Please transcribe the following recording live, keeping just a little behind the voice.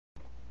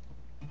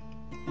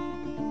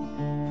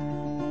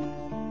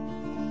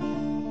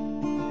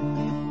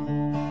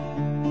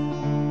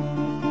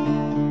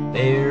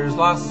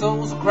lost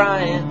souls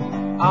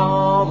crying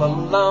all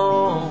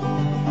alone,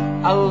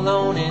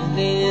 alone and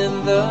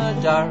in the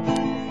dark.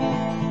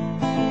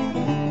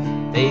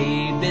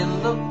 They've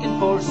been looking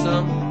for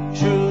some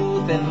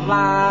truth and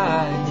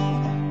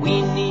light.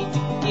 We need to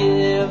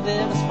give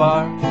them a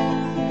spark.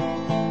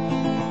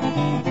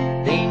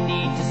 They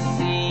need to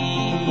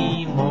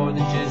see more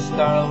than just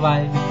our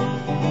life.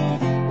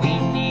 We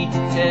need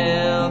to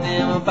tell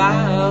them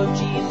about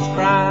Jesus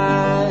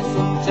Christ.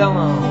 So tell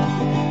them,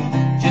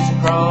 just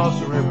cross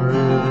the river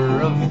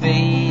of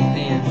faith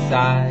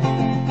inside.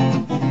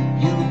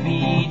 You'll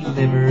be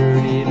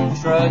delivered if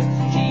you trust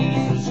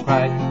Jesus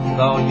Christ with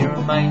all your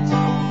might.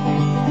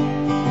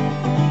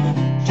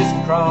 Just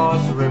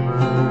cross the river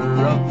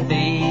of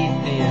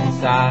faith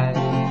inside.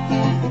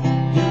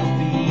 You'll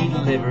be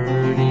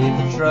delivered if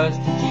you trust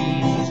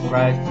Jesus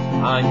Christ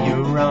on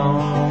your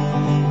own.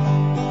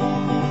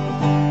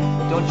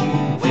 Don't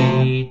you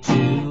wait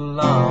too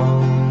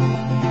long.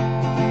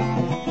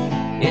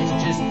 It's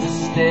just a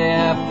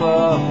step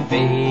of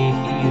faith,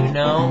 you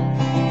know.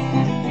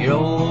 Your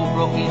old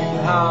broken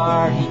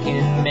heart He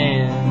can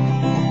mend.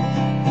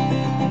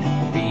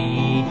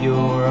 Read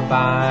your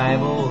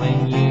Bible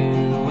and you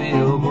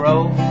will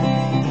grow.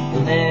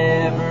 You'll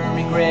never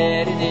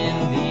regret it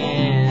in the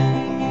end.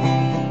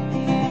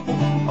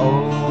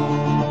 Oh,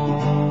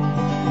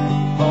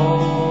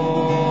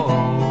 oh,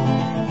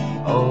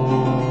 oh.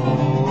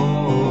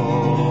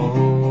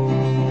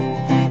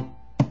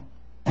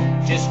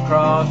 Just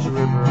cross the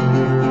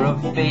river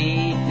of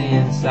faith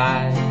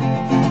inside.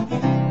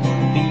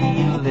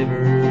 Be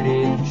delivered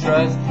if you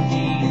trust in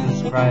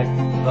Jesus Christ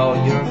with all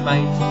your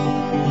might.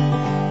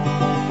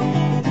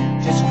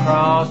 Just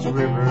cross the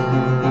river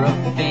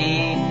of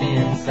faith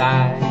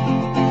inside.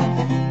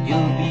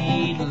 You'll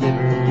be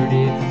delivered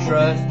if you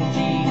trust in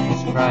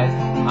Jesus Christ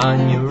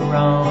on your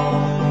own.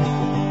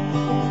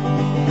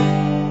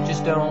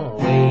 Just don't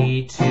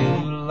wait too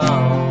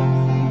long.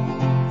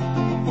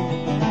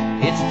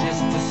 It's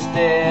just a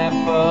step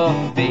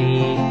of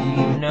faith,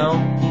 you know.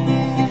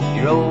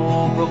 Your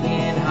old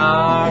broken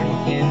heart